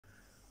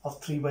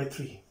of 3 by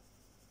 3.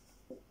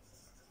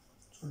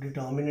 So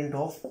determinant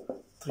of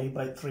 3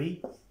 by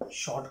 3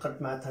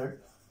 shortcut method.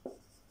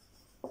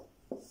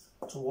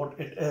 So what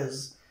it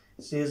is,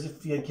 says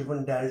if we are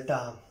given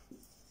delta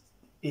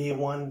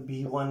A1,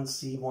 B1,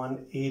 C1,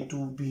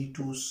 A2, B2,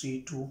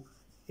 C2,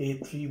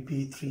 A3,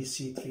 B3,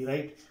 C3,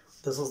 right?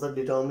 This is the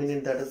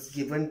determinant that is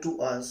given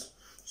to us.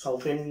 So how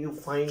can you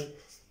find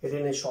it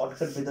in a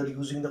shortcut without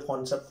using the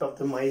concept of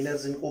the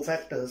minors and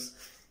cofactors?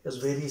 It's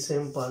very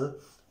simple.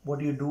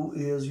 What you do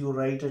is you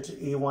write it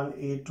A1,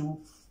 A2,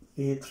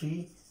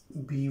 A3,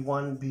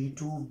 B1,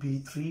 B2,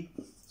 B3,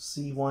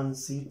 C1,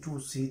 C2,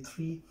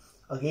 C3.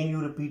 Again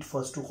you repeat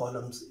first two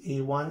columns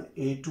A1,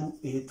 A2,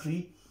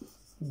 A3,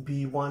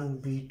 B1,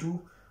 B2,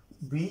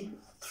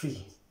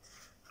 B3,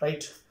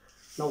 right?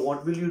 Now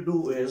what will you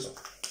do is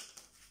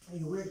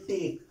you will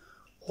take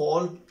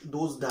all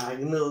those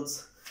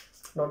diagonals,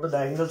 not the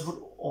diagonals but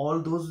all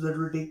those that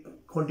will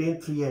contain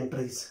 3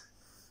 entries.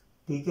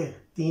 ठीक है,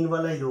 3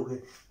 वाला ही लोगे.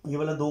 ये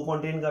वाला 2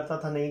 contain करता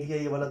था नहीं लिया,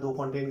 ये वाला 2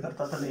 कंटेन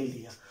करता था नहीं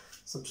लिया.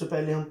 सबसे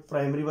पहले हम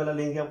प्राइमरी वाला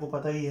लेंगे, आपको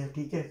पता ही है.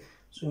 ठीक है,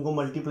 सो इनको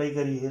मल्टीप्लाई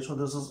करिए. So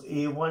this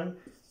is A1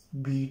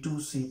 B2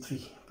 C3.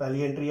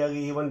 पहली एंट्री आ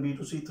गई A1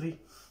 B2 C3.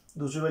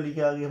 दूसरी वाली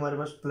क्या आ गई हमारे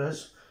पास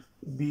प्लस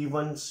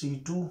B1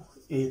 C2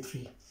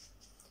 A3.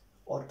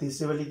 और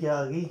तीसरी वाली क्या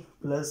आ गई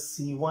plus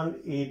C1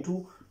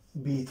 A2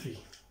 B3.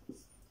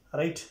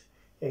 Right,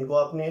 इनको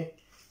आपने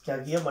क्या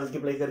किया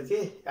मल्टीप्लाई करके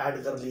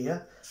ऐड कर लिया.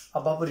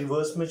 अब आप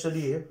रिवर्स में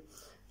चलिए,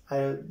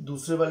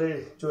 दूसरे वाले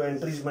जो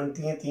एंट्रीज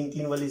बनती हैं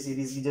 3-3 वाली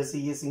सीरीज की, जैसे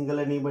ये सिंगल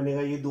है नहीं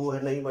बनेगा, ये 2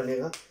 है नहीं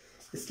बनेगा.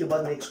 इसके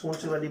बाद नेक्स्ट कौन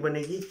सी वाली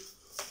बनेगी,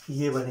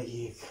 ये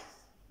बनेगी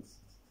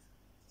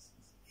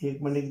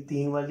एक बनेगी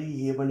 3 वाली,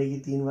 ये बनेगी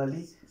 3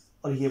 वाली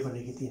और ये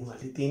बनेगी 3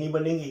 वाली. 3 ही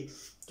बनेगी.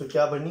 तो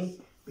क्या बनी,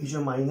 पीछे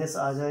माइनस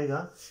आ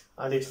जाएगा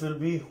and it will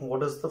be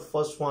what is the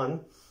first one.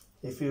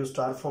 If you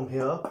start from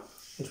here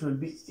it will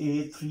be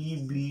A3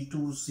 B2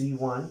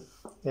 C1,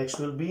 next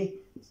will be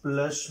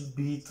plus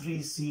B3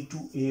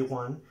 C2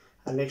 A1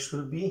 and next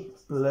will be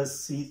plus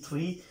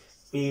C3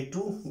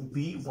 A2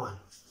 B1.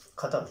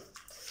 खत्म.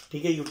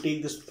 ठीक है, you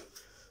take this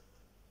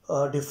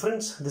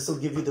difference, this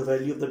will give you the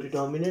value of the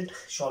determinant.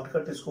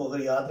 shortcut इसको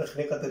अगर याद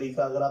रखने का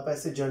तरीका अगर आप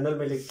ऐसे जर्नल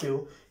में लिखते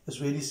हो,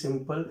 it's very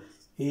simple.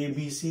 A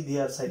B C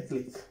they are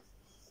cyclic.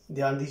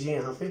 ध्यान दीजिए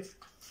यहाँ पे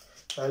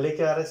पहले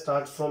क्या आ रहा है,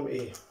 start from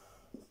A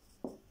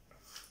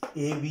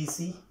B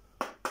C,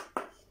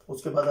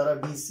 उसके बाद आ रहा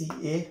बी सी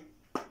ए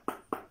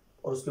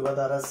और उसके बाद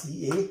आ रहा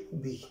सी ए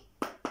बी.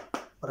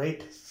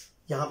 राइट,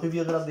 यहाँ पे भी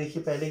अगर आप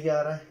देखिए पहले क्या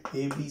आ रहा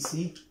है ए बी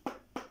सी,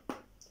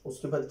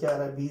 उसके बाद क्या आ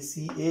रहा है बी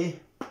सी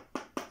ए,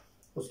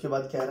 उसके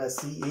बाद क्या आ रहा है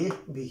सी ए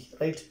बी.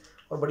 राइट,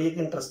 और बड़ी एक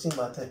इंटरेस्टिंग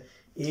बात है,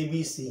 A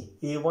B C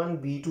A1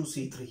 B2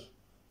 C3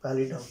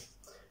 पहली टर्म,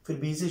 फिर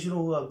बी से शुरू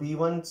हुआ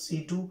B1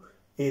 C2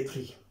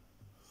 A3,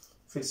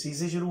 फिर सी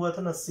से शुरू हुआ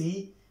था ना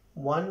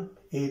C1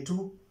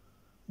 A2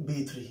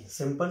 B3.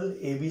 Simple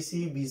ABC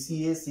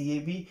BCA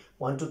CAB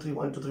 1 2 3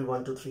 1 2 3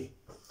 1 2 3.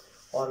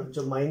 और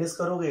जब माइनस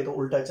करोगे तो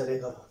उल्टा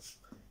चलेगा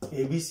वो.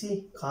 ABC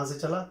कहाँ से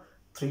चला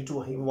 3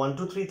 2 1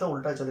 2 3 था,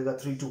 उल्टा चलेगा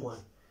 3 2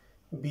 1.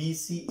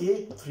 BCA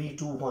 3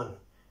 2 1,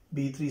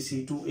 B3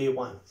 C2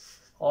 A1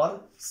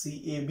 और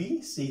CAB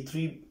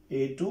C3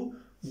 A2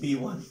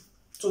 B1.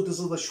 So this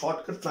is the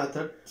shortcut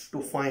method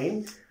to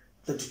find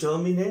the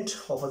determinant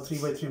of a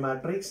 3 by 3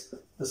 matrix.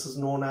 This is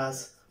known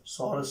as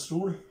Sorus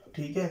rule.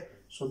 ठीक है,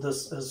 so this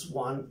is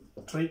one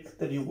trick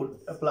that you would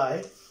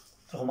apply.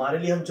 तो हमारे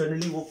लिए हम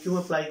generally वो क्यों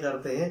apply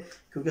करते हैं,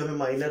 क्योंकि हमें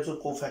माइनर्स और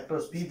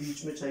कोफैक्टर्स भी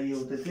बीच में चाहिए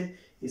होते थे,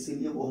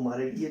 इसीलिए वो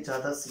हमारे लिए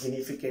ज़्यादा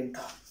सिग्निफिकेंट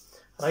था.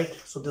 Right,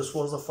 so this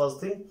was the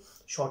first thing,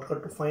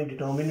 shortcut to find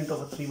determinant of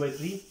a 3 by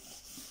 3.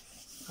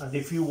 And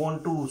if you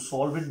want to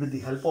solve it with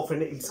the help of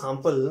an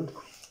example,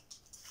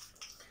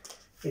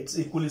 it's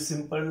equally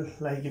simple.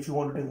 Like if you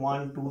want to take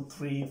 1 2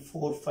 3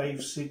 4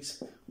 5 6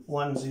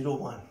 1 0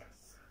 1,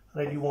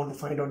 right, you want to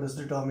find out this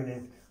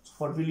determinant. So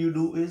what will you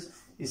do is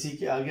इसी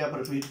के आगे आप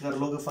repeat कर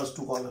लोगे first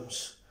 2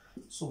 columns.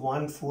 So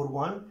 1 4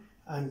 1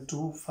 and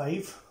 2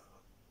 5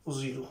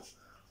 0.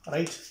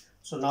 Right,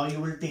 so now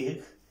you will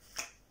take,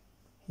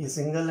 ये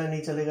single है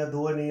नहीं चलेगा,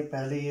 2 है नहीं,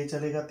 पहले ये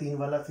चलेगा 3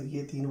 वाला, फिर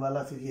ये 3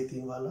 वाला, फिर ये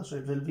 3 वाला. So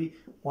it will be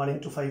 1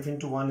 into 5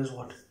 into 1 is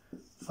what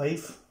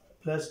 5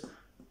 plus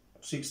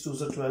 6 2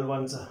 is 12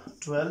 1 is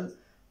 12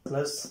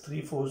 plus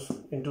 3 4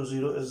 into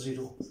 0 is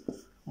 0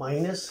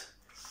 minus.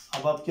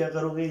 अब आप क्या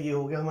करोगे, ये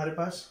हो गया हमारे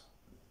पास.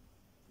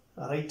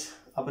 राइट,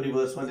 अब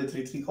रिवर्स वाले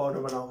 3 3 का ऑर्डर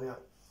बनाओगे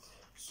आप.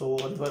 सो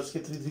रिवर्स के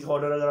 3 3 का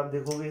ऑर्डर अगर आप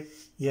देखोगे,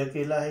 ये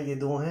अकेला है, ये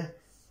 2 हैं,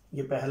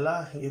 ये पहला,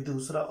 ये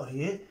दूसरा और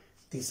ये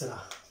तीसरा.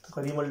 तो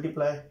करिए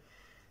multiply.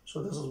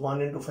 So this is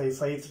 1 into 5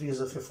 5 3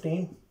 is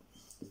 15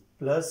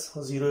 plus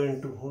 0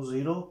 into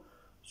 0.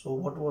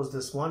 So what was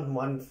this one,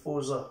 1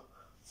 4 is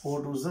 4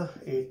 2 is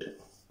 8.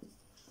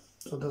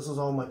 So this is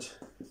how much,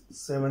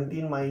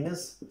 17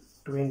 minus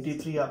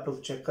 23. आप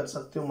लोग चेक कर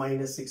सकते हो,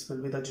 -6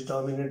 will be the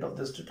determinant of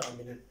this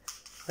determinant.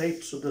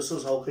 Right, so this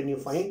is how can you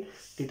find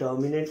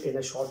determinant in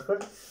a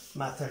shortcut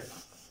method.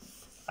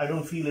 I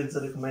don't feel it's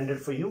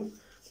recommended for you,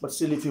 but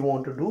still if you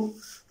want to do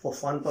for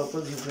fun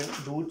purpose you can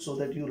do it so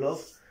that you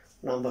love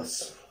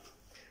numbers.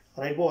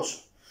 Right boss?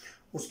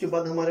 उसके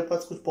बाद हमारे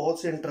पास कुछ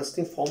बहुत से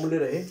interesting फॉर्मूले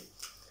रहे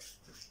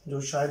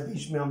जो शायद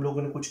बीच में हम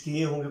लोगों ने कुछ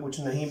किए होंगे, कुछ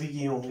नहीं भी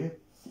किए होंगे.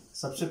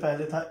 सबसे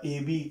पहले था A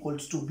B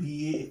equals to be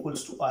A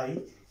equals to आई.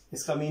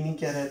 इसका मीनिंग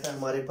क्या रहता है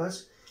हमारे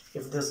पास?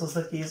 If this is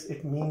the case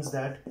it means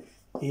that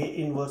A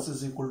inverse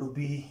is equal to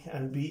B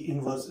and B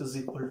inverse is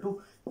equal to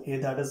A,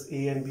 that is A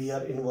and B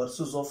are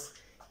inverses of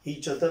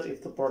each other if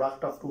the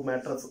product of two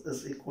matrices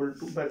is equal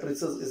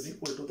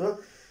to the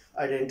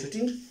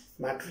identity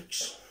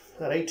matrix.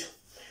 Right?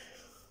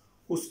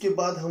 उसके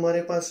बाद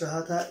हमारे पास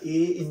रहा था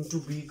A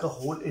into B का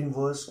whole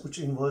inverse.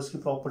 कुछ inverse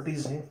की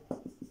properties हैं.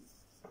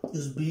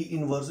 Is B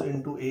inverse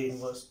into A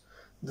inverse.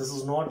 This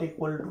is not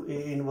equal to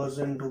A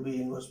inverse into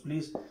B inverse.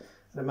 Please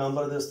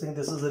remember this thing.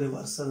 This is the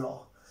reversal law.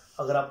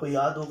 अगर आपको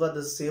याद होगा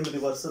the same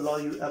reversal law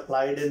you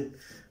applied in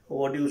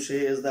what you say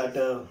is that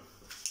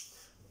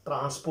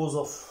transpose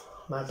of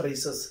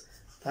matrices.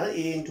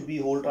 A into B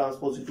whole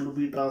transpose equal to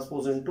B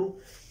transpose into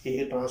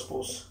A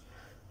transpose.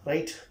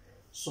 Right?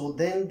 So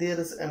then there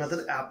is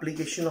another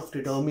application of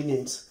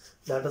determinants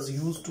that is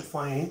used to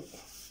find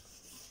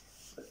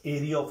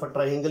area of a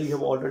triangle. You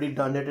have already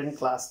done it in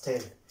class 10.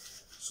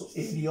 So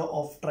area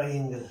of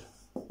triangle.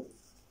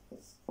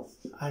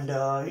 And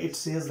it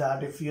says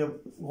that if you have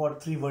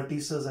got three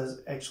vertices as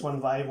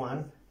x1,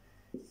 y1,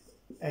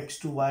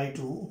 x2,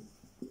 y2,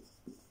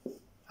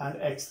 and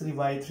x3,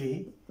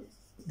 y3,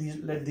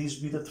 let these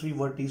be the three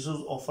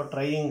vertices of a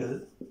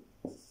triangle.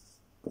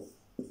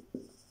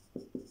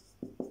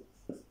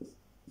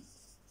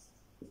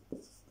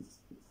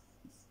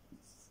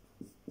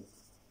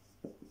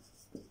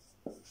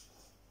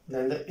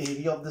 Then the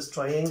area of this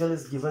triangle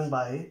is given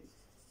by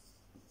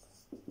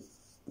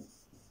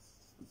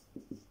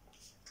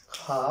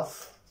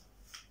half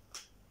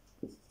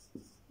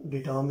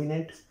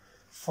determinant.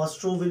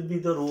 First row will be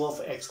the row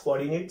of x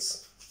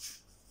coordinates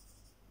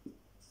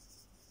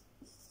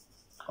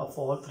of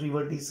all three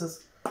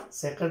vertices.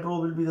 Second row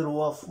will be the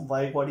row of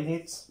y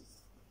coordinates,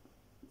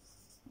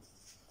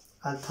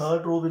 and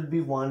third row will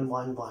be 1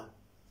 1 1.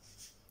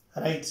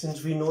 Right?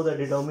 Since we know that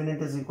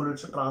determinant is equal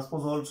to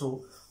transpose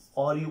also,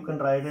 or you can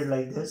write it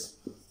like this: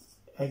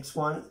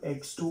 x1,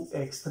 x2,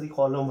 x3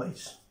 column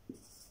wise.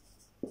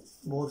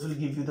 Both will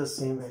give you the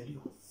same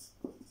value.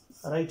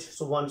 Right?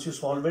 So once you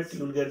solve it, you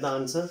will get the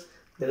answer.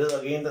 There is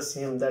again the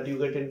same that you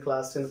get in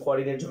class 10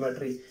 coordinate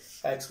geometry.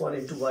 x1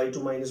 into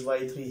y2 minus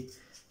y3.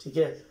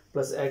 Okay?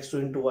 Plus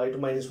x2 into y2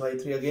 minus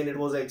y3. Again it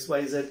was x,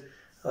 y, z.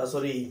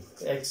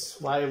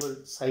 X, y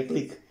was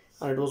cyclic.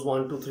 And it was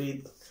 1, 2,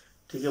 3.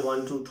 Okay?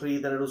 1, 2, 3.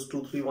 Then it was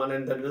 2, 3, 1.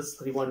 And then it was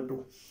 3, 1,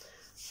 2.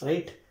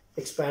 Right?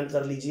 Expand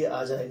कर लीजिए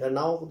आ जाएगा.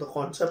 Now the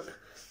concept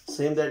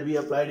same that we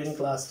applied in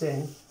class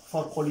 10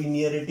 for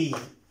collinearity.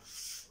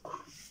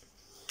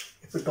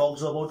 If it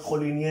talks about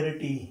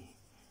collinearity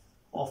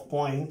of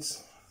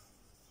points,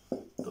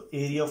 the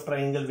area of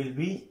triangle will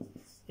be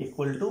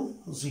equal to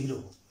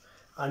 0.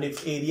 And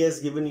if area is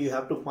given, you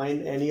have to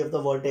find any of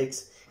the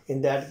vertex.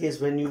 In that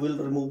case, when you will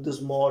remove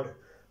this mod,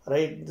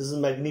 right, this is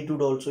magnitude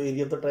also.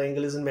 Area of the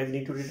triangle is in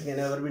magnitude. It can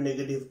never be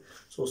negative.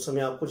 So उस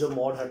समय आपको जब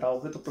mod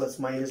हटाओगे तो plus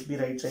minus भी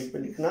right side पे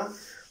लिखना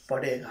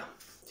पड़ेगा.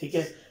 ठीक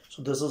है?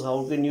 So this is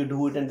how can you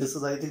do it, and this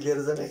is, I think there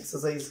is an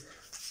exercise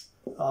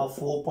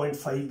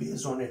 4.5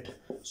 based on it.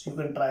 So you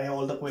can try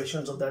all the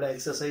questions of that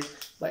exercise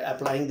by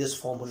applying this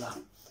formula.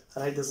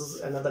 Right? This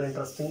is another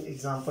interesting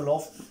example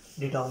of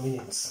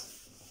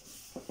determinants.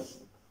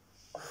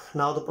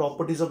 Now the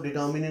properties of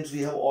determinants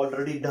we have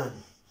already done,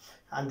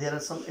 and there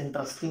are some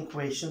interesting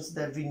questions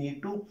that we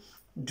need to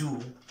do.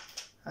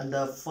 And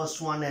the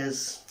first one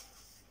is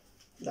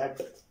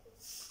that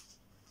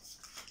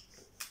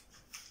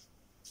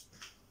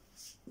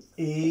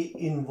A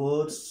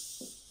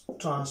inverse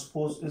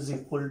transpose is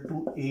equal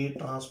to A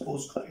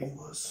transpose का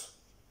inverse.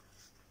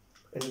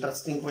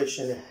 Interesting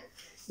question है.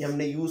 ये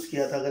हमने use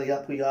किया था, अगर ये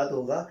आपको याद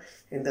होगा,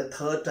 in the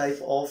third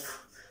type of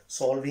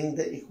solving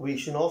the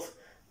equation of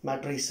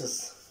matrices.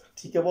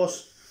 ठीक है बॉस?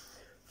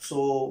 So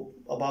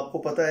अब आपको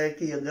पता है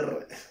कि अगर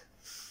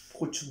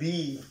कुछ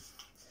भी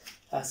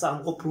ऐसा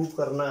हमको प्रूव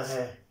करना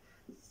है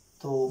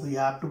तो we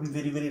have to be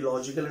very very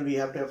logical, and we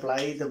have to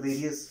apply the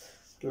various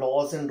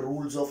laws and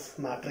rules of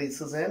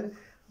matrices and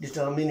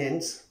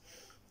determinants.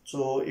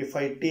 So if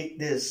I take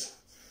this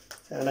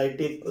and I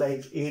take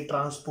like A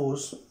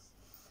transpose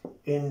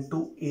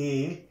into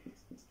A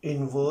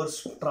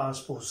inverse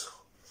transpose,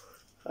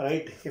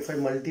 right? If I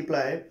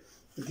multiply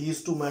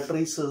these two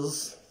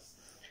matrices,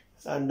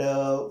 and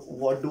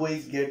what do I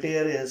get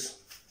here is,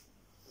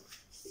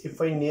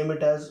 if I name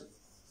it as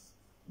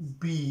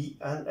B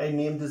and I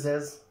name this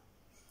as,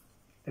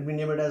 let me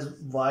name it as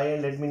Y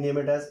and let me name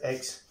it as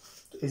X.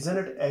 Isn't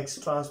it X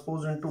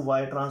transpose into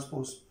Y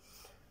transpose?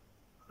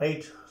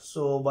 Right?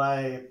 So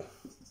by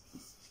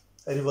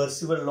a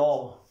reversible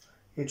law,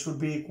 it should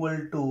be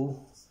equal to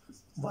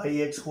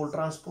yx whole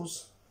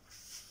transpose.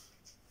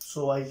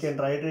 So I can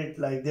write it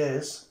like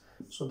this.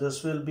 So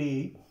this will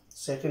be,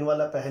 second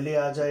वाला पहले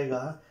आ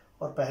जाएगा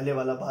और पहले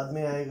वाला बाद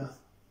में आएगा.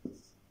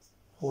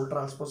 whole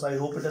transpose. I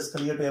hope it is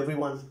clear to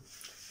everyone,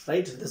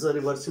 right? This is a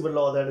reversible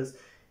law, that is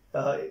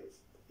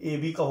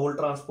AB का whole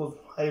transpose.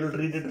 I will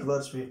read it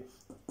reverse way.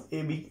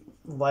 AB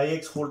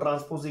yx whole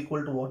transpose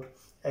equal to what?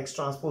 X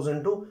transpose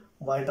into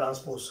y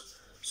transpose.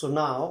 So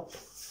now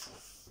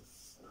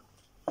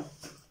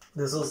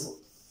this is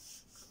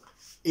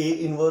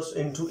A inverse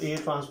into A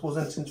transpose,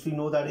 and since we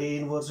know that A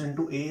inverse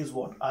into A is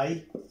what?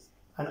 I,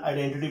 and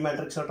identity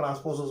matrix or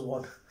transpose is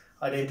what?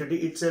 Identity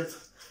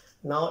itself.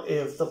 Now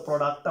if the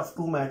product of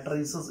two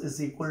matrices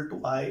is equal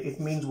to I, it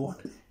means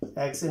what?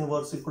 X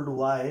inverse equal to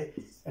Y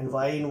and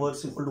Y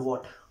inverse equal to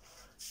what?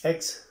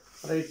 X,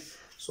 right?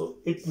 So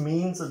it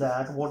means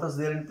that what is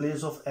there in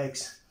place of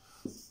X?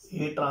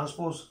 A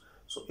transpose.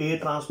 So A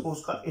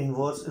transpose ka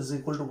inverse is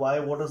equal to Y.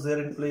 What is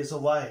there in place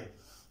of Y?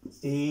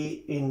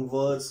 A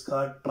inverse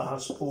ka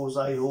transpose.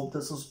 I hope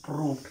this is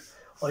proved.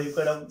 Or you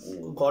could have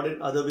got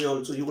it other way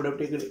also. You could have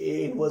taken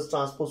A inverse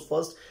transpose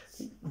first,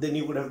 then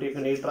you could have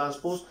taken A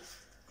transpose.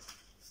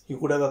 You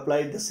could have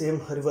applied the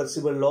same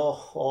reversible law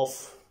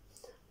of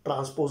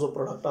transpose or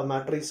product of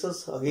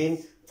matrices. Again,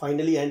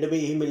 finally end में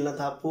यही मिलना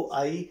था आपको,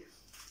 I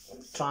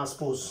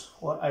transpose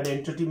or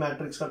identity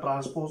matrix का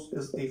transpose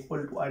is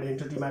equal to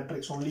identity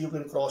matrix only. You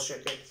can cross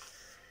check it.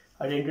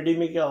 Identity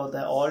में क्या होता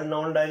है? All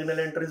non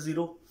diagonal entries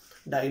 0.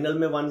 Diagonal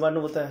में 1 1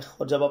 होता है,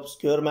 और जब आप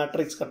स्क्वायर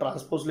मैट्रिक्स का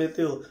ट्रांसपोज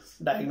लेते हो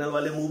डायगनल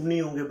वाले मूव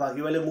नहीं होंगे,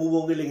 बाकी वाले मूव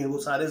होंगे, लेकिन वो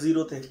सारे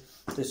जीरो थे,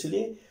 तो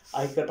इसलिए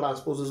आई का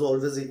transpose is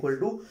always equal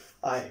to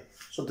I.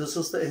 So this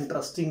is the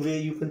interesting way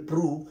you can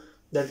prove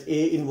that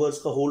A inverse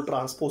का whole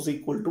transpose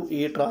equal to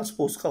A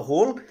transpose का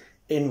whole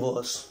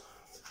inverse,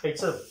 right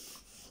sir.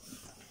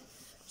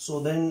 So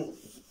then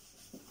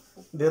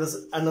there is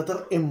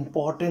another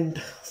important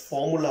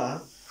formula.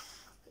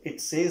 It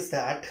says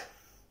that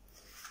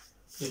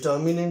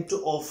determinant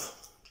of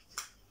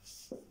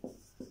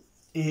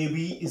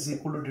AB is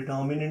equal to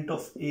determinant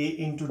of A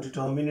into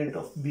determinant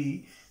of B.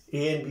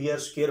 A and B are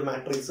square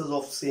matrices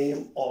of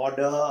same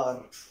order,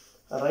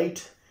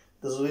 right?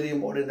 This is very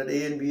important that A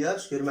and B are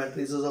square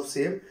matrices of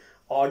same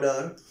order.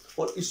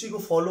 और इसी को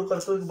follow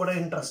करते हुए एक बड़ा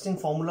interesting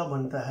formula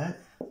बनता है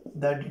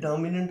that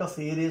determinant of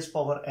A raised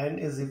power n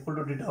is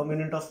equal to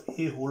determinant of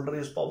A whole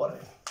raised power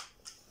n,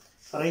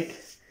 right?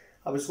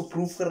 अब इसको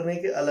प्रूव करने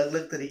के अलग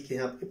अलग तरीके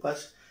हैं आपके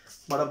पास.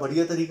 बड़ा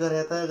बढ़िया तरीका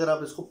रहता है अगर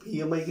आप इसको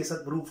PMI के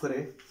साथ प्रूव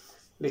करें,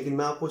 लेकिन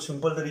मैं आपको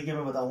सिंपल तरीके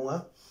में बताऊंगा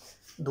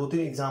 2-3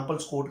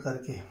 एग्जांपल्स कोट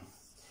करके.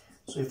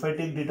 So if I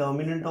take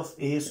determinant of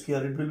A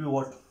square, it will be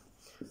what?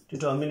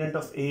 Determinant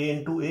of A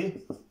into A.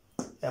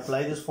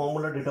 Apply this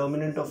formula.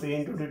 Determinant of A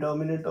into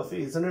determinant of A,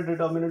 isn't it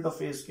determinant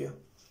of A square?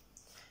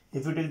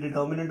 If you take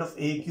determinant of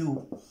A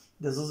cube,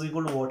 this is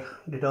equal to what?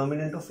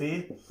 Determinant of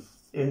A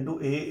into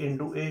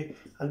A,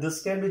 and this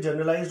can be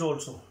generalized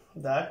also,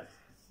 that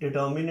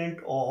determinant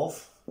of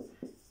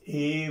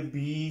A,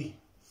 B,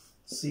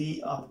 C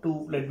up to,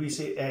 let me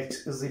say,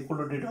 X is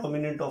equal to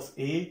determinant of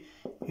A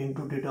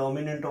into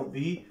determinant of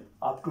B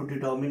up to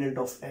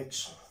determinant of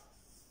X,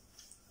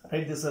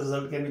 right? This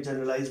result can be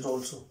generalized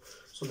also.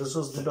 So this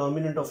is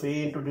determinant of A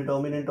into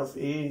determinant of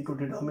A into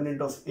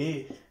determinant of A.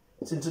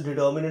 Since the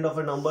determinant of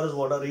a number is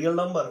what? A real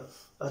number.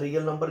 A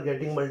real number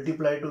getting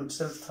multiplied to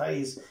itself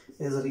thrice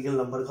is a real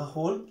number ka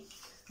whole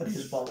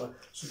raised power.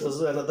 So this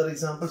is another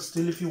example.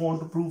 Still, if you want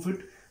to prove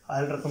it,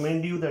 I'll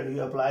recommend you that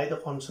you apply the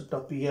concept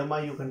of PMI.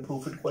 You can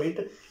prove it quite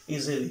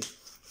easily.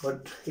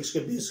 But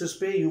iske basis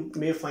pe you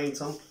may find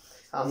some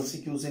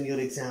MCQs in your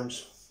exams.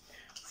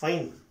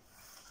 Fine.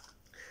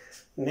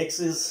 Next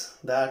is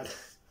that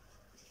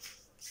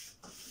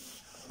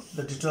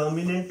the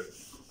determinant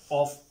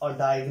of a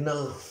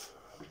diagonal.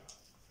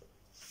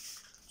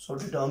 So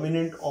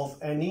determinant of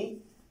any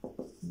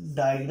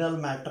diagonal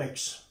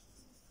matrix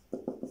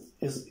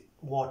is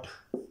what?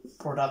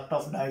 Product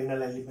of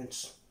diagonal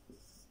elements,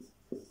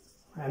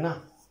 है ना?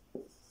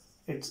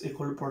 It's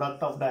equal to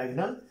product of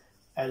diagonal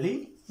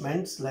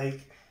elements.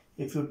 Like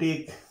if you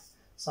take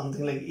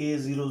something like A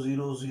 0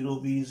 0 0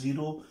 B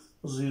 0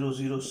 0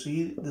 0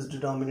 C, this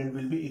determinant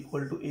will be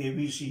equal to A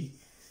B C.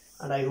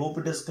 And I hope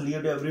it is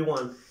clear to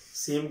everyone.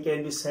 Same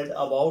can be said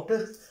about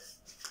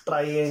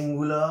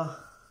triangular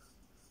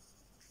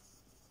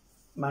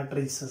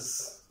matrices.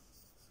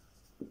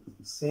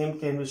 Same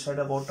can be said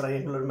about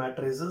triangular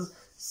matrices.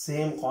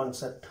 Same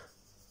concept.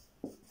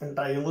 And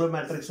triangular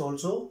matrix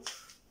also,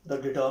 the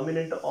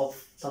determinant of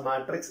the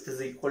matrix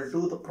is equal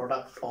to the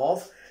product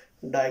of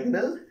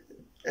diagonal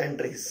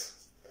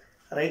entries,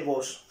 right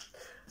boss?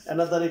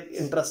 Another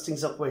interesting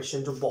सा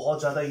question जो बहुत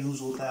ज़्यादा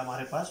use होता है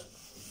हमारे पास,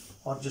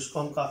 और जिसको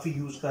हम काफ़ी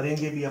यूज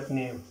करेंगे भी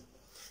अपने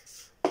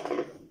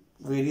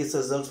वेरियस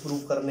रिजल्ट्स प्रूव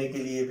करने के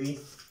लिए भी,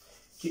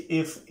 कि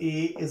if A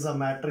is a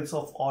matrix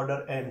of order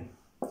n,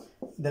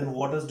 then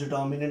what is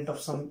determinant of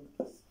some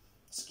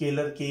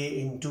scalar k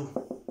into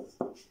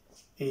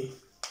A?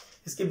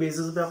 इसके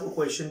बेसिस पे आपको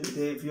क्वेश्चन भी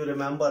थे. If you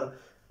remember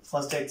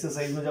first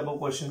exercise में जब आप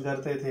क्वेश्चन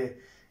करते थे,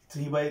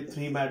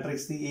 3/3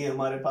 मैट्रिक्स थी A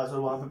हमारे पास, और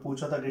वहां पे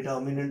पूछा था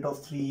determinant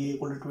of 3A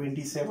equal to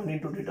 27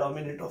 into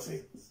determinant of A,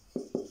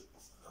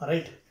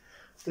 right?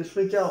 तो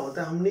इसमें क्या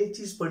होता है, हमने एक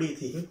चीज पढ़ी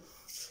थी,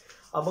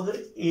 अब अगर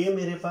A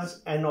मेरे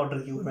पास n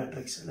ऑर्डर की हुई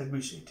मैट्रिक्स है, let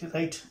me see it,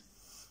 right,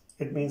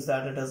 it means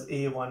that it is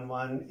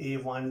A11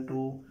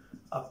 A12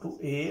 up to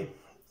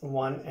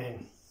A1n,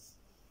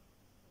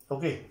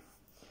 okay,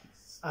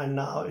 and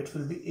now it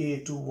will be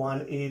A21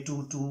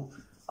 A22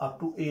 up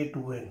to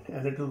A2n,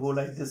 and it will go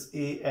like this: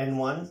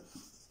 AN1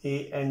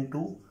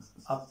 AN2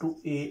 up to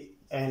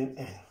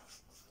ANN.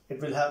 It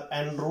will have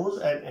n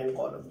rows and n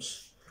columns.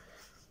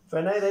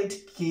 When I write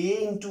k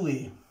into A,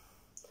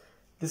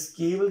 this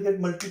k will get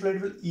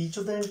multiplied with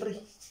each of the entry.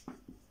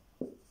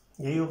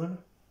 यही होगा ना.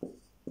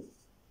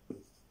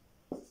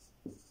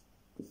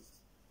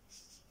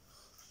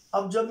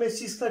 अब जब मैं इस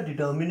चीज का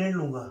determinant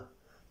लूंगा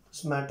तो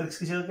इस मैट्रिक्स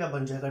की जगह क्या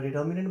बन जाएगा?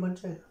 डिटर्मिनेंट बन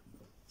जाएगा.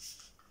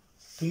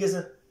 ठीक है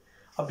सर.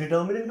 अब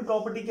डिटर्मिनेंट की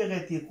प्रॉपर्टी क्या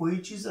कहती है? कोई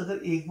चीज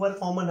अगर एक बार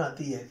कॉमन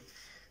आती है,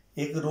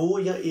 एक रो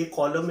या एक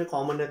कॉलम में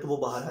कॉमन है, तो वो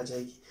बाहर आ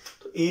जाएगी.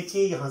 तो ए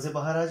के यहां से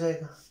बाहर आ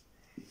जाएगा,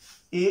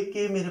 एक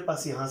के मेरे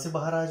पास यहां से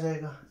बाहर आ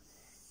जाएगा,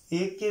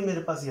 एक के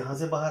मेरे पास यहां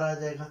से बाहर आ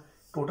जाएगा.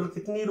 टोटल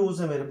कितनी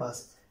रोज है मेरे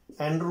पास?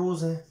 n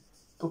रोज हैं.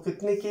 तो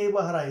कितने के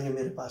बाहर आएंगे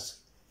मेरे पास?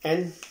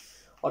 n.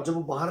 और जब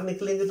वो बाहर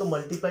निकलेंगे तो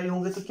मल्टीप्लाई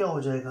होंगे तो क्या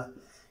हो जाएगा?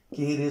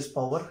 k raise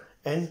power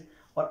n.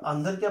 और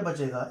अंदर क्या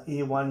बचेगा?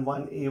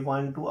 A11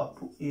 A12 up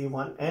to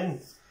A1n,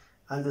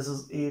 and this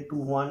is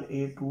A21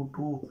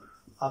 A22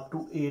 up to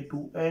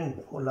A2n,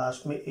 और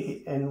लास्ट में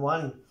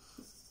AN1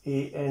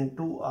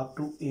 AN2 up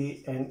to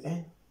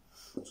ANN.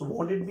 So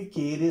won't it be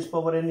k raised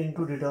power n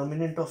into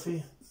determinant of A?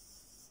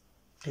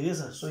 ठीक है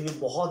sir. सो ये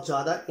बहुत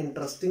ज्यादा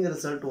interesting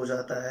result हो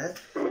जाता है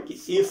कि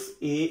if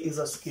A is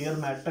a square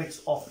matrix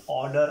of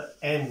order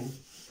n,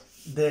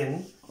 then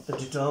the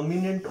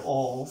determinant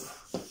of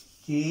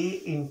k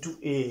into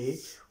A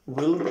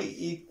will be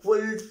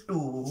equal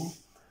to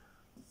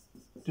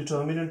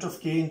determinant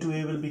of k into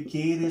A will be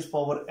k raised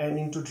power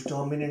n into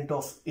determinant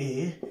of A,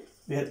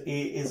 where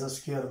A is a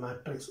square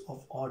matrix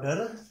of order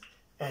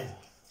n.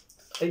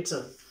 Right,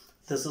 sir?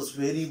 This is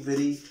very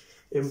very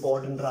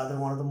important, rather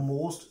one of the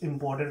most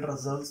important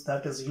results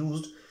that is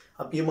used.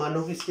 अब ये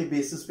मानो कि इसके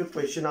basis पे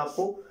question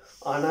आपको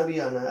आना भी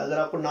आना है. अगर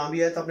आपको ना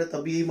भी आए तो आपने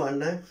तभी यही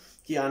मानना है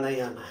कि आना ही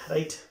आना है,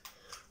 राइट.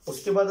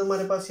 उसके बाद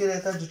हमारे पास ये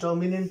रहता है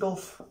determinant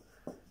of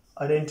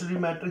identity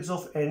matrix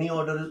of any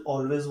order is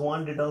always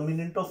 1.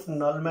 Determinant of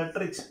null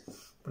matrix,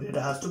 but it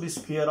has to be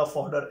square of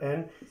order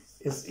n,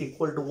 is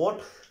equal to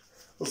what?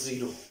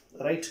 0,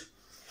 right.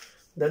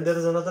 Then there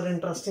is another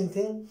interesting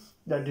thing,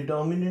 the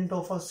determinant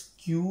of a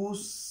skew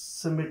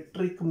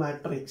symmetric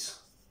matrix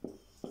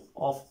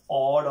of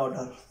odd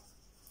order.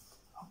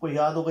 आपको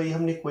याद होगा ये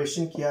हमने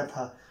question किया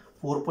था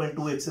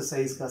 4.2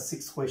 exercise का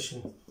 6th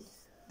question.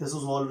 This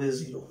was always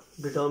 0.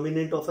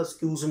 Determinant of a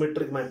skew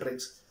symmetric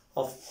matrix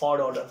of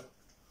odd order.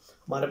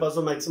 हमारे पास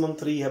तो मैक्सिमम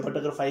 3 है, बट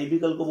अगर 5 भी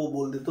कल को वो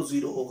बोल दे तो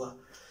 0 होगा.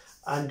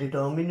 And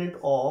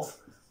determinant of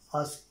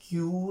a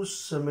skew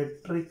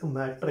symmetric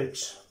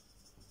matrix,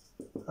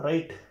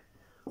 right,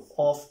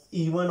 of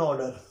even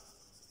order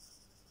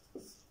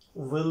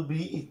will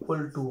be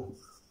equal to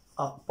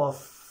a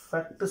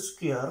perfect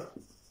square,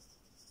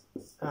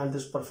 and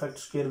this perfect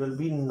square will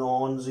be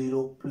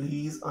non-zero.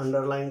 Please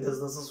underline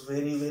this. This is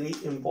very very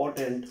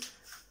important.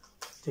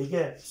 ठीक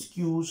है.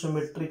 skew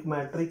symmetric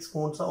matrix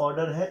कौन सा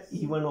order है?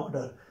 even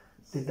order.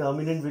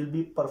 determinant will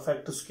be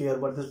perfect square,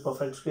 but this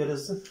perfect square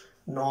is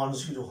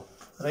non-zero,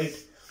 right.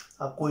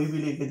 आप कोई भी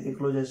लेके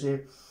देख लो.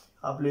 जैसे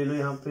आप ले लो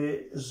यहाँ पे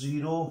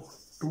 0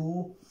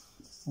 2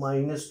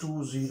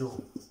 -2 0,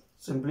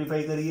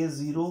 सिंप्लीफाई करिए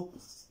 0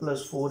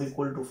 + 4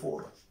 =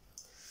 4.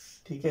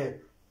 ठीक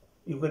है.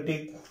 You can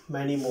take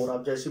many more,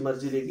 आप जैसी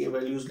मर्जी लेके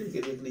वैल्यूज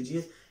लेके देख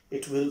लीजिए.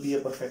 It will be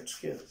a perfect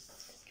square.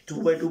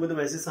 2/2 में तो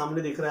वैसे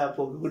सामने दिख रहा है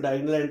आपको, क्योंकि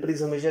डायगोनल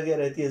एंट्रीज हमेशा क्या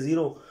रहती है?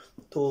 0.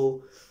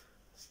 तो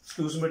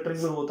स्क्यू सिमेट्रिक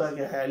में होता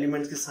क्या है?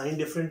 एलिमेंट्स के साइन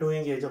डिफरेंट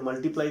होंगे. जब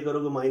मल्टीप्लाई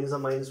करोगे माइनस और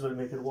minus will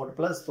make it what?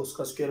 Plus. तो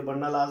उसका स्क्वायर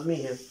बनना लाजमी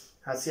है.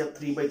 ऐसे आप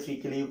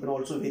 3/3 के लिए you can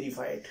also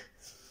verify it,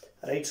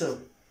 right sir.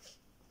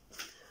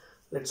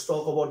 Let's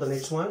talk about the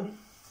next one.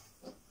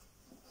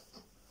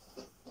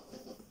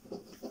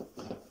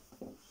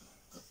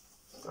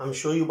 I'm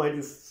sure you might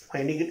be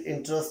finding it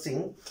interesting.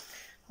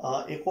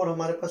 एक और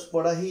हमारे पास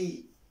बड़ा ही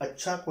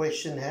अच्छा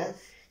क्वेश्चन है.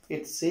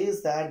 It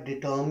says that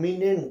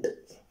determinant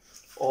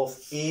of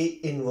A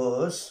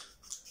inverse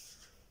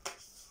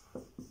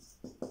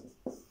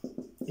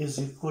is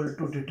equal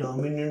to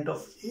determinant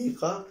of A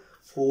का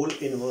whole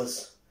inverse,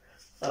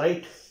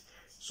 right?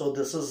 So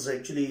this is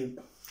actually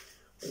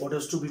what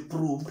is to be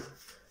proved.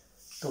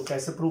 तो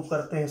कैसे prove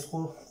करते हैं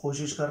इसको?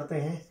 कोशिश करते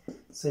हैं.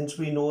 Since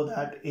we know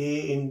that A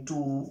into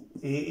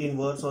A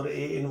inverse or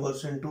A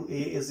inverse into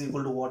A is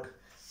equal to what?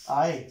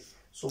 I.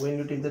 So when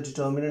you take the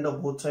determinant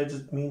of both sides,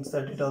 it means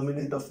that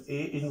determinant of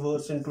A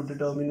inverse into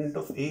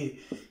determinant of A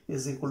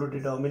is equal to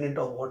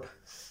determinant of what?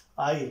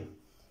 I.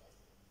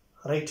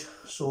 Right.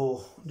 So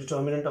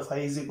determinant of I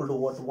is equal to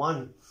what?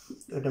 1.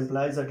 It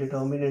implies that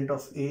determinant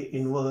of A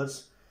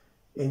inverse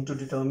into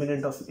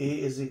determinant of A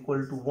is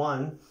equal to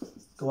 1.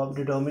 तो आप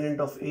determinant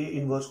of A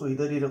inverse को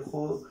इधर ही रखो.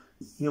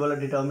 ये वाला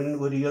determinant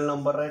कोई real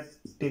number है,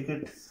 take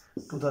it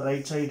to the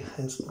right side,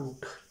 hence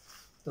proved.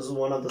 This is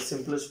one of the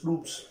simplest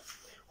proofs.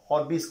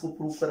 और भी इसको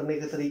प्रूव करने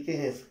के तरीके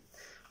हैं,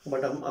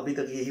 बट हम अभी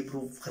तक यही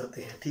प्रूव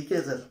करते हैं, ठीक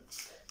है सर।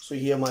 सो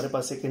ये हमारे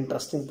पास एक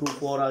इंटरेस्टिंग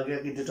प्रूफ और आ गया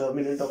कि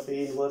determinant of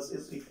A inverse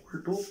is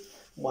equal to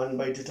 1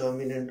 by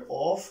determinant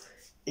of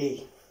ए,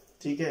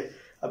 ठीक है।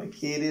 अभी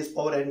के रेज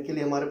पावर एन के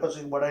लिए हमारे पास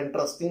एक बड़ा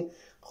इंटरेस्टिंग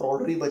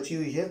कॉरोलरी बची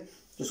हुई है,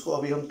 जिसको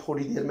अभी हम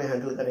थोड़ी देर में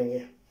हैंडल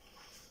करेंगे।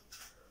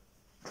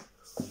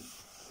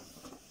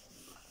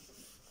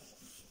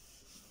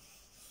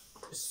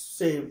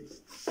 इससे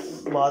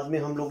बाद में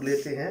हम लोग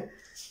लेते हैं,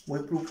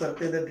 वही प्रूव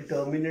करते हैं the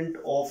determinant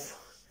of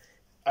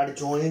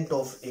adjoint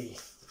of ए।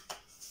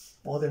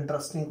 बहुत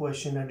इंटरेस्टिंग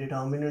क्वेश्चन है।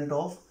 Determinant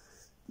of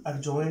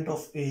adjoint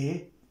of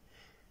A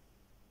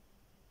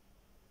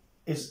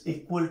is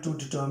equal to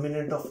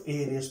determinant of a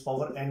raised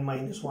power n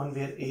minus 1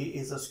 where a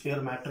is a square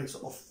matrix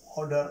of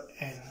order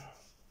n.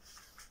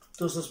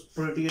 This is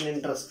pretty an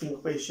interesting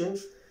question,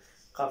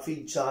 काफी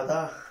ज्यादा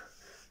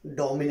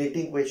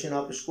dominating question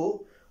आप इसको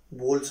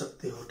बोल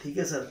सकते हो, ठीक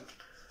है sir.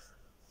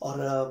 और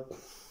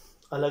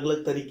अलग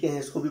अलग तरीके हैं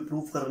इसको भी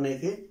प्रूव करने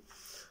के।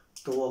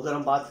 तो अगर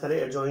हम बात करें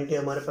एडजॉइंट ए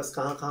हमारे पास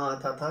कहाँ कहाँ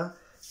आता था,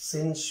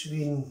 since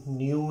we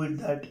knew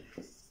it that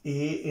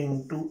a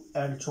into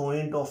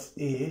adjoint of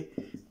a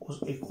was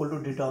equal to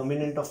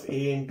determinant of a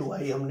into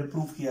I, हमने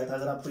प्रूव किया था,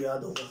 अगर आपको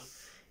याद होगा।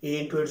 a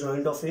into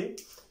adjoint of a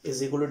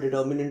is equal to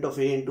determinant of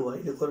a into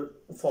I, देखो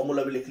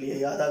formula भी लिख लिया,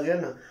 याद आ गया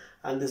ना।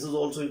 and this is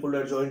also equal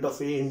to adjoint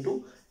of a into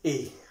a,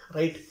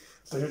 right?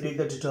 when you take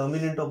the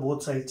determinant of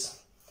both sides,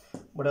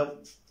 but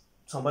अब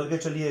संभल के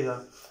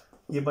चलिएगा,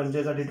 ये बन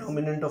जाएगा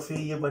डिटर्मिनेंट ऑफ ए,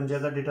 ये बन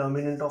जाएगा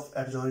determinant of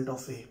adjoint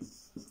of A,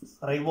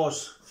 right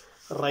boss.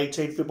 Right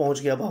side पे पहुंच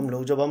गया अब हम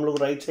लोग। जब हम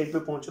लोग राइट साइड पे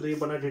पहुंचे तो ये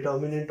बना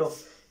डिटर्मिनेंट ऑफ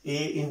ए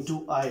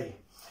इंटू आई।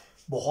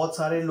 बहुत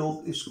सारे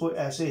लोग इसको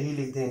ऐसे ही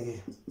लिख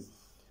देंगे,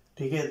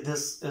 ठीक है।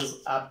 This is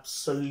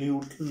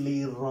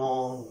absolutely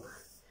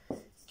wrong.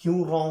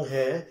 क्यों रॉन्ग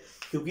है?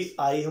 क्योंकि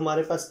आई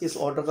हमारे पास किस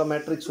ऑर्डर का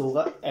मैट्रिक्स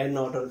होगा? एन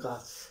ऑर्डर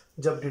का।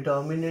 जब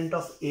डिटर्मिनेंट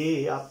ऑफ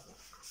ए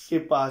आपके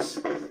पास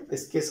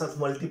इसके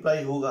साथ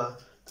मल्टीप्लाई होगा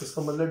तो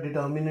इसका मतलब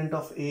determinant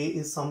of A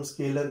is some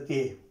scalar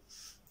के।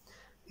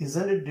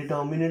 Isn't it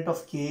determinant of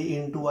k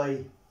into I?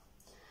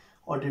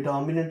 Or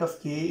determinant of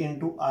k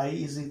into I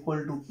is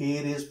equal to k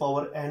raised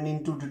power n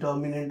into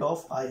determinant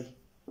of I.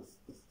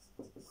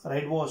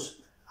 Right boss?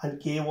 And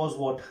k was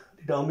what?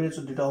 Determinant,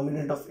 so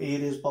determinant of a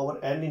raised power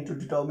n into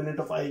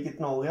determinant of I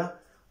कितना हो गया?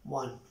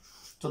 1.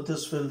 So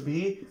this will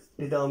be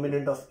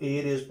determinant of a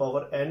raised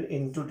power n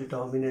into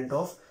determinant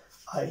of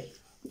I.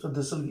 So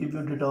this will give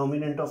you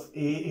determinant of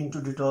a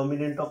into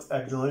determinant of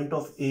adjoint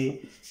of a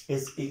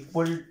is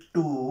equal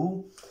to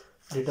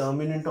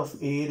determinant of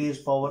a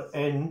raised power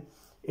n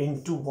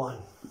into 1,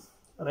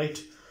 right?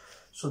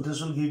 So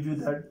this will give you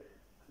that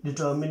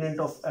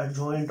determinant of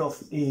adjoint of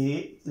a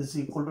is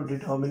equal to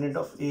determinant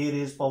of a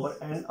raised power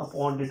n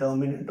upon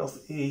determinant of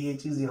a। ये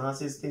चीज यहाँ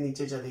से इसके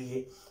नीचे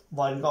चलेगी,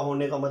 1 का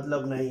होने का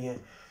मतलब नहीं है।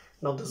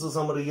 Now this is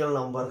some real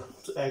number,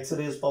 so x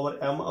raised power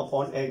m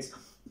upon x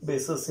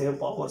basis same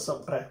power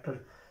subtracted,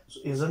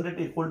 so isn't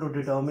it equal to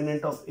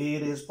determinant of a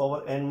raised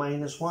power n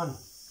minus 1?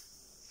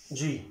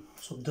 Ji,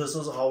 so this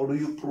is how do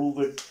you prove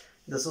it.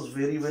 This is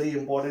very very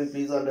important,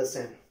 please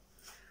understand,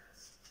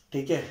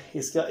 ठीक है।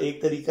 इसका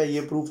एक तरीका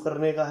ये prove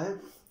करने का है,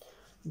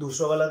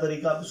 दूसरा वाला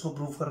तरीका आप इसको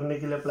प्रूव करने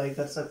के लिए अप्लाई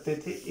कर सकते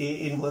थे ए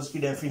इनवर्स की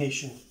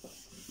डेफिनेशन।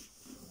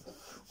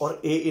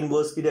 और ए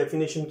इनवर्स की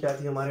डेफिनेशन क्या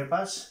थी हमारे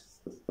पास?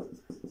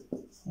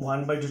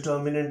 1 by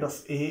determinant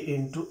of A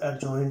into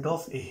adjoint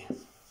of ए,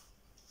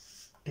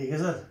 ठीक है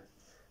सर।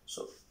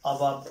 सो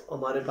अब आप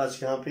हमारे पास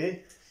यहाँ पे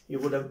you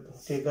would have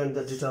taken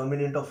the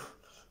determinant of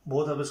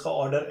both. अब इसका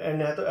ऑर्डर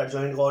एन है तो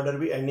एडजॉइंट का ऑर्डर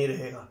भी एन ही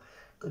रहेगा।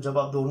 तो जब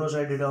आप दोनों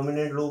साइड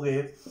डिटर्मिनेंट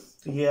लोगे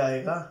तो ये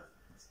आएगा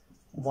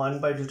 1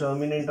 by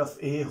determinant of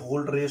A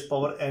whole raise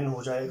power N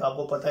हो जाएगा।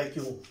 आपको पता है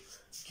क्यों?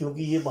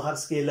 क्योंकि ये बाहर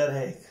स्केलर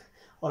है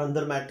और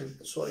अंदर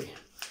मैट्रिक्स, सॉरी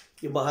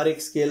ये बाहर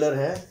एक स्केलर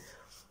है,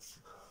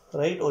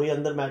 राइट, और ये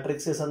अंदर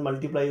मैट्रिक्स के साथ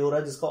मल्टीप्लाई हो रहा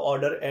है जिसका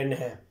ऑर्डर एन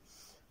है।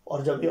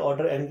 और जब ये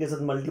ऑर्डर एन के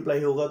साथ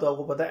मल्टीप्लाई होगा तो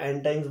आपको पता है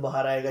एन टाइम्स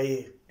बाहर आएगा ये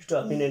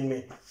डिटर्मिनेंट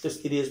में, तो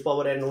इसकी रेज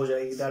पावर एन हो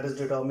जाएगी। That is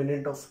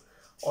determinant of,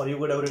 or you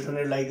could have written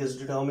it like this,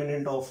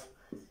 determinant of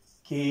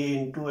k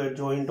into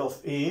adjoint of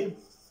a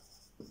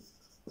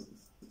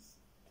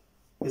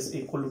is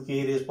equal to k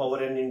raised power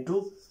n into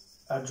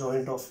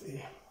adjoint of a,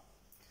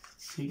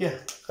 ठीक है,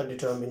 का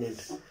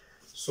determinant.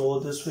 So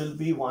this will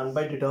be 1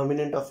 by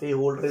determinant of a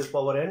whole raised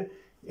power n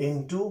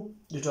into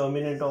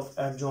determinant of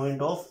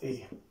adjoint of a,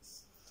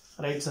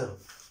 right sir?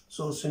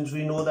 So since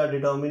we know that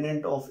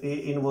determinant of a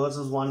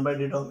inverse is 1 by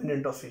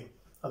determinant of a,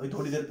 अभी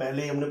थोड़ी देर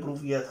पहले ही हमने prove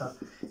किया था,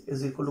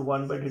 is equal to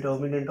 1 by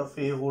determinant of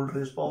A whole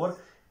raise power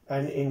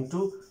N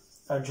into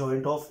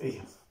adjoint of ए।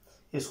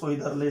 इसको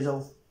इधर ले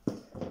जाओ,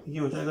 ये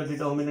हो जाएगा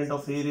determinant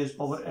of A raise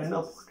power N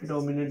upon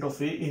determinant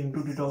of A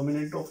into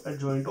determinant of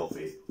adjoint of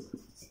A.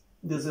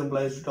 This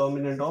implies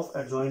determinant of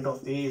adjoint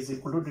of A is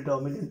equal to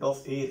determinant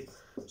of A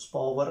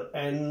power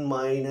N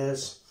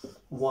minus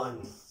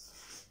 1।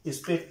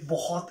 इस पे एक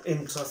बहुत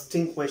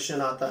interesting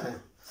question आता है,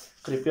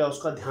 कृपया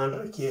उसका ध्यान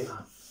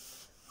रखिएगा।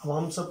 अब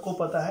हम सबको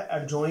पता है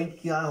एडजॉइंट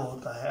क्या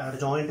होता है.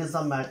 Adjoint is the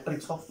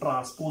matrix of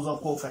transpose of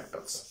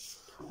cofactors.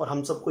 और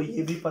हम सबको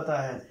ये भी पता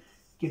है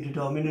कि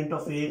determinant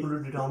of A equal to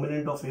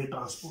determinant of A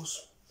transpose.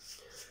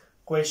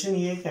 Question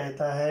ये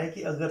कहता है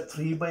कि अगर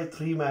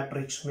 3x3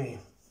 मैट्रिक्स में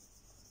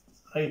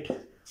राइट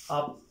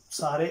आप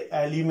सारे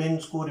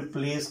एलिमेंट्स को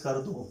रिप्लेस कर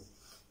दो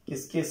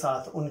किसके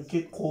साथ,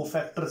 उनके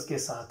कोफैक्टर्स के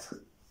साथ.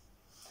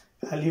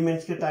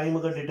 एलिमेंट्स के टाइम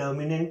अगर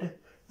डिटर्मिनेंट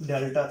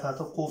डेल्टा था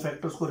तो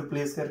कोफैक्टर्स को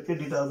रिप्लेस करके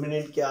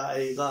डिटर्मिनेंट क्या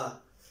आएगा.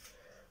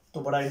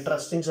 तो बड़ा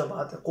इंटरेस्टिंग सा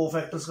बात है.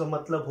 कोफैक्टर्स का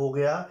मतलब हो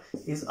गया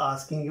is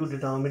asking you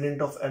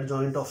determinant of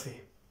adjoint of ए.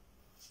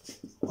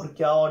 और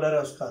क्या ऑर्डर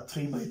है उसका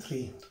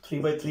 3x3.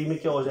 3x3 में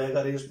क्या हो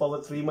जाएगा, raise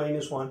power 3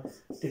 - 1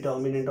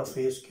 determinant of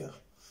A square.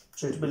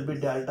 So it will be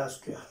delta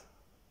square.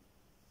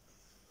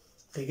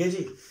 ठीक है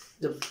जी,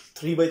 जब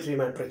 3x3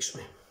 मैट्रिक्स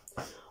में.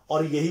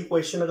 और यही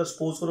क्वेश्चन अगर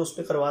सपोज करो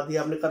उसने करवा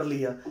दिया, आपने कर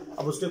लिया,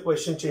 अब उसने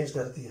क्वेश्चन चेंज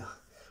कर दिया,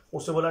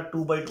 उसने बोला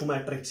 2x2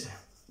 मैट्रिक्स है.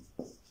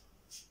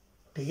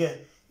 ठीक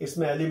है,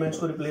 इसमें एलिमेंट्स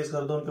को रिप्लेस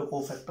कर दो उनके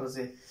कोफैक्टर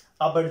से.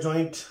 अब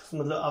एडजॉइंट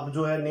मतलब अब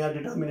जो है नया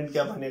डिटर्मिनेंट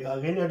क्या बनेगा,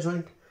 अगेन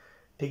एडजॉइंट.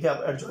 ठीक है,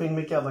 अब एडजॉइंट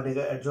में क्या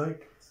बनेगा, एडजॉइंट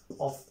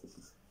ऑफ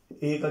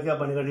ए का क्या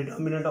बनेगा,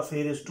 determinant of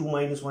A is 2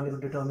 - 1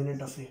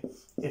 determinant of A.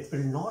 It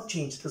will not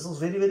change. This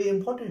is very very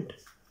important.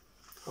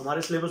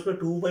 हमारे सिलेबस में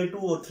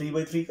 2x2 और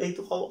 3x3 का ही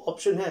तो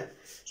ऑप्शन है.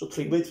 सो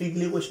 3x3 के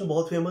लिए क्वेश्चन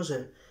बहुत फेमस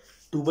है.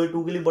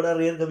 2x2 के लिए बड़ा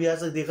रेयर, कभी आज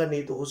तक देखा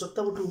नहीं, तो हो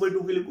सकता है वो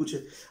 2x2 के लिए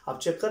पूछे. आप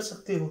चेक कर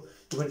सकते हो.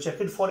 You can check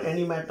it for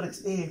any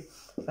matrix A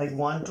like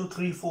 1 2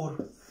 3 4.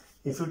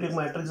 If you take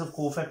matrix of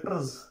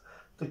cofactors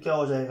तो क्या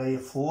हो जाएगा, ये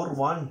 4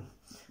 1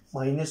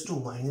 -2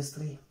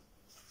 -3.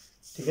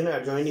 ठीक है ना,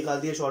 एडजॉइंट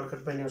निकाल दिया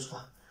शॉर्टकट मैंने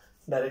उसका,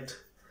 डायरेक्ट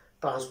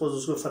ट्रांसपोज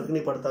उसको फर्क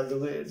नहीं पड़ता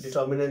क्योंकि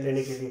डिटर्मिनेंट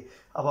लेने के लिए.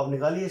 अब आप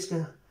निकालिए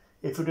इसके.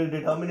 If you take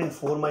determinant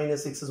 4 -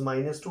 6 is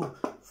 -2,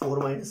 4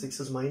 - 6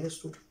 is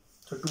 -2.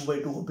 तो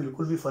 2x2 को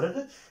बिल्कुल भी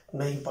फर्क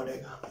नहीं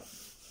पड़ेगा.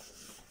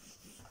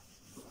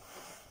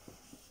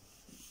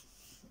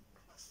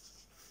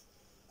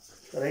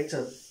 Right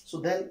sir. So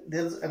then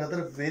there is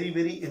another very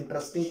very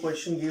interesting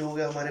question. ये हो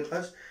गया हमारे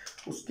पास.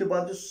 उसके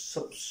बाद जो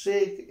सबसे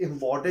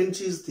इम्पॉर्टेंट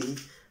चीज थी,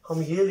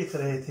 हम ये लिख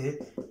रहे थे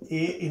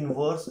A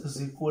inverse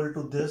is equal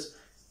to this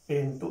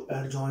into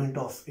adjoint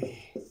of A.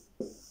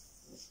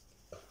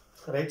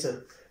 Right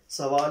sir.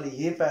 सवाल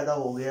ये पैदा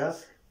हो गया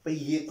भाई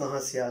ये कहाँ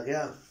से आ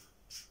गया,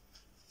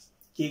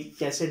 कि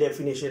कैसे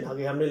डेफिनेशन आ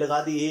गई. हमने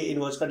लगा दी ए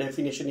इनवर्स का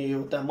डेफिनेशन ये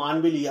होता है,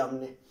 मान भी लिया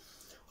हमने.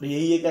 और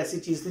यही एक ऐसी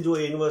चीज़ थी जो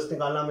ए इनवर्स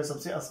निकालना हमें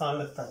सबसे आसान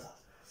लगता था.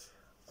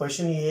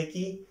 क्वेश्चन ये है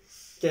कि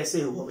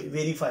कैसे होगा भाई,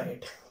 वेरीफाई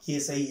इट, ये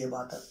सही है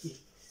बात आपकी.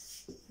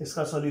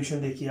 इसका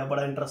सॉल्यूशन देखिए,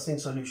 बड़ा इंटरेस्टिंग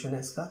सॉल्यूशन है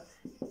इसका.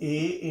 ए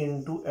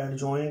into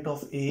adjoint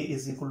of A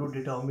is equal to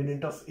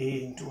determinant of A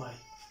into आई.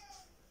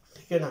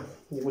 ठीक है ना,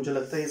 ये मुझे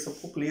लगता है ये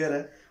सबको क्लियर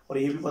है. और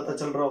ये भी पता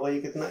चल रहा होगा ये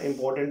कितना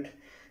इंपॉर्टेंट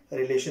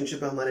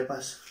रिलेशनशिप है हमारे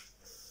पास.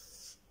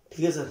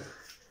 ठीक है सर.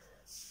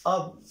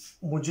 अब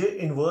मुझे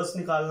इन्वर्स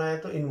निकालना है.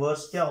 तो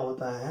इन्वर्स क्या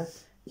होता है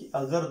कि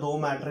अगर दो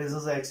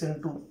matrices x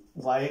into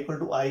Y equal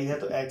to आई है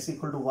तो x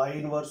equal to Y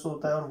inverse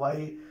होता है और y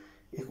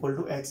equal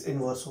to x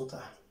inverse होता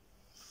है.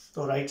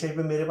 तो राइट साइड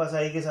पे मेरे पास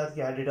i के साथ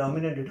क्या है,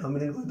 डिटर्मिनेंट.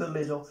 डिटर्मिनेंट को इधर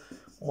ले जाओ,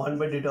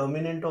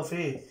 1/डिटर्मिनेंट of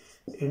a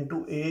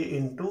into a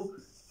into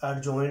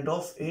adjoint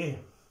of a.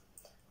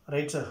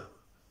 Right sir,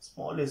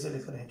 small ए से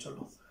लिख रहे हैं.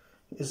 चलो,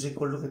 इज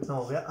इक्वल टू कितना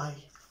हो गया, i.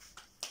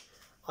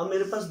 अब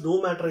मेरे पास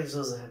दो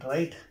मैट्रिसेस हैं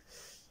राइट,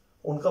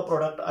 उनका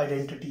प्रोडक्ट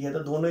आइडेंटिटी है, तो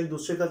दोनों एक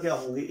दूसरे का क्या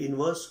होंगे,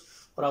 इनवर्स.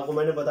 और आपको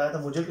मैंने बताया था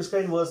मुझे किसका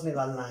इनवर्स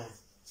निकालना है,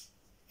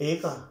 ए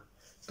का.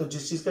 तो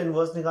जिस चीज़ का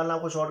इनवर्स निकालना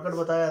आपको शॉर्टकट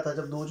बताया था,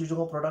 जब दो चीज़ों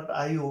का प्रोडक्ट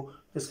आई हो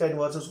जिसका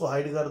इनवर्स उसको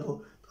हाइड कर दो.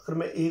 तो अगर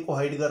मैं ए को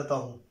हाइड करता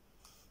हूँ,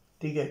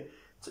 ठीक है,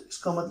 तो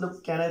इसका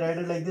मतलब can I right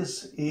it like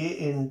this, A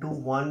into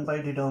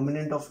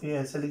 1/डिटर्मिनेंट of ए.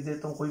 ऐसे लिख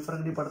देता हूँ, कोई फर्क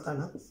नहीं पड़ता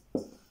ना,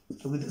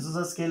 क्योंकि दिस इज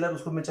अ स्केलर.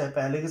 उसको मैं चाहे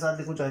पहले के साथ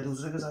लिखूँ चाहे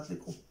दूसरे के साथ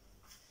लिखूँ.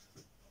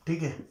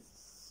 ठीक है,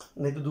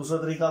 नहीं तो दूसरा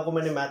तरीका आपको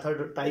मैंने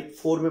मेथड टाइप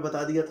 4 में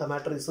बता दिया था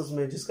मैट्रिसेस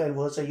में, जिसका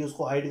इन्वर्स चाहिए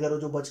उसको हाइड करो,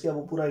 जो बच गया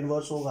वो पूरा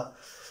इन्वर्स होगा.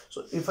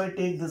 So if I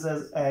take this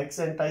as x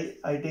and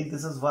I take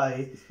this as y,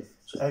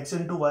 so x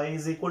into y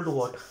is equal to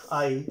what,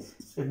 I.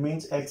 so it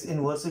means x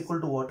inverse equal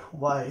to what,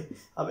 y.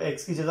 अब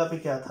x की जगह पे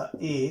क्या था,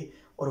 a,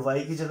 और y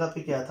की जगह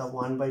पे क्या था,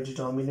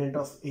 1/डिटर्मिनेंट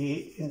of a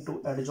into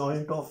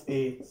adjoint of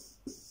a.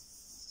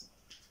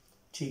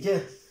 ठीक है,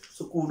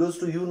 so kudos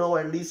to you, now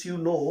at least you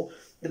know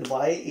that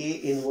y a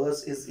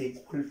inverse is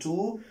equal to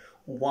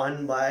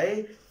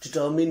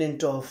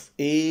 1/determinant of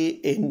a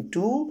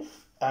into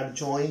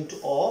adjoint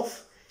of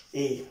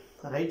a.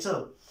 Right sir.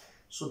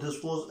 So this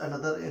was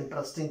another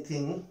interesting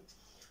thing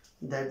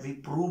that we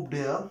proved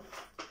here.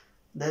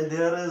 Then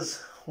there is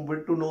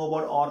bit to know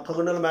about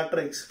orthogonal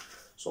matrix.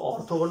 So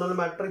orthogonal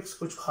matrix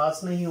कुछ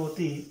खास नहीं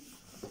होती.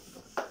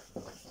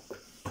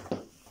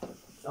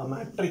 A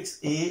matrix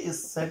A is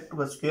said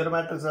to, a square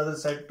matrix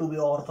is said to be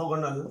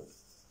orthogonal.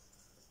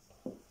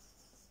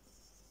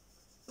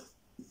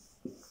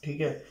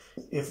 ठीक है,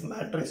 if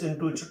matrix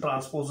into its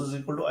transpose is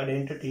equal to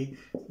identity,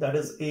 that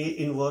is A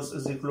inverse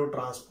is equal to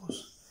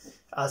transpose.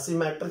 ऐसी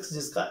matrix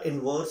जिसका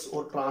inverse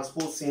और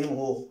transpose same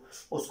हो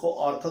उसको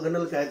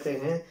orthogonal कहते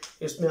हैं।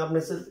 इसमें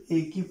आपने सिर्फ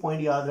एक ही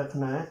पॉइंट याद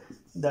रखना है,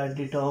 the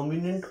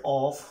determinant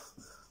of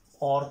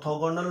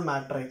orthogonal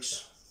matrix,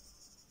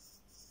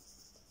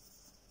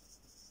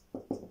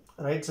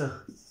 right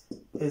sir,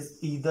 is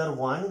either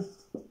 1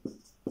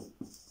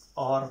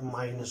 और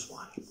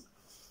 -1।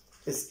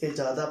 इसके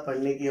ज़्यादा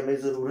पढ़ने की हमें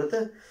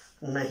ज़रूरत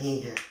नहीं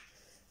है,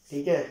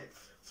 ठीक है।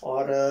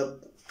 और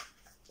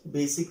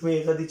बेसिक में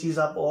एक आधी चीज़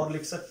आप और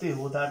लिख सकते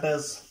हो, that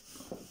is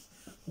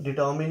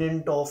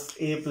determinant of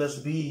a plus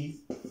B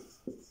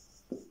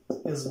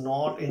is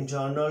not in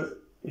general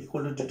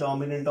equal to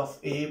determinant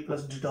of a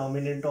plus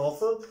determinant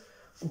of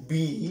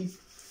b।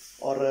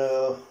 और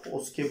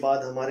उसके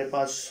बाद हमारे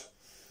पास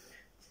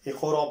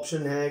एक और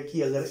ऑप्शन है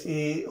कि अगर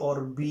a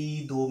और b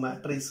दो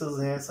मैट्रिसेस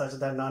हैं such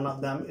that none of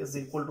them is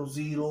equal to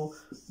 0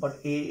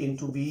 but a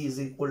into b is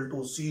equal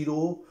to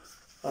 0,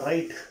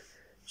 right.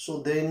 So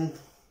then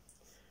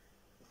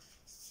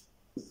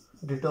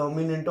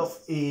determinant of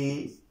A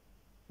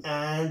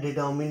and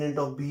determinant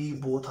of B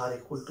both are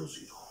equal to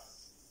 0,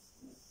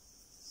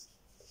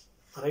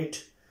 right?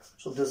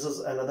 So this is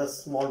another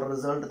small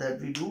result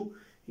that we do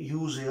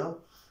use here.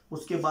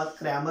 उसके बाद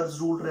Cramer's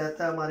rule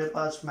रहता है हमारे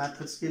पास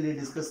methods के लिए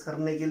discuss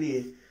करने के लिए,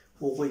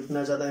 वो कोई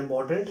इतना ज़्यादा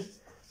इम्पोर्टेंट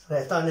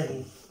रहता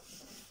नहीं,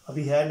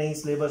 अभी है नहीं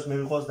सिलेबस में,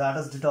 because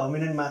that is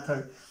determinant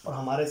method और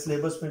हमारे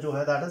सिलेबस में जो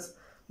है that is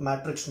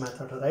matrix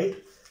method,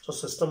 right. So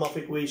system of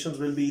equations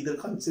will be either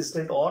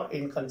consistent or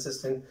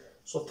inconsistent.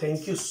 So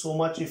thank you so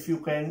much. If you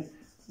can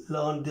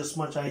learn this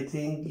much, I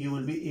think you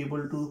will be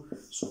able to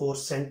score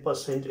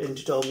 100% in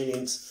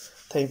determinants.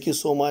 Thank you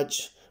so much.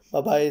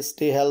 Bye bye.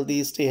 Stay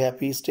healthy, stay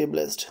happy, stay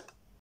blessed.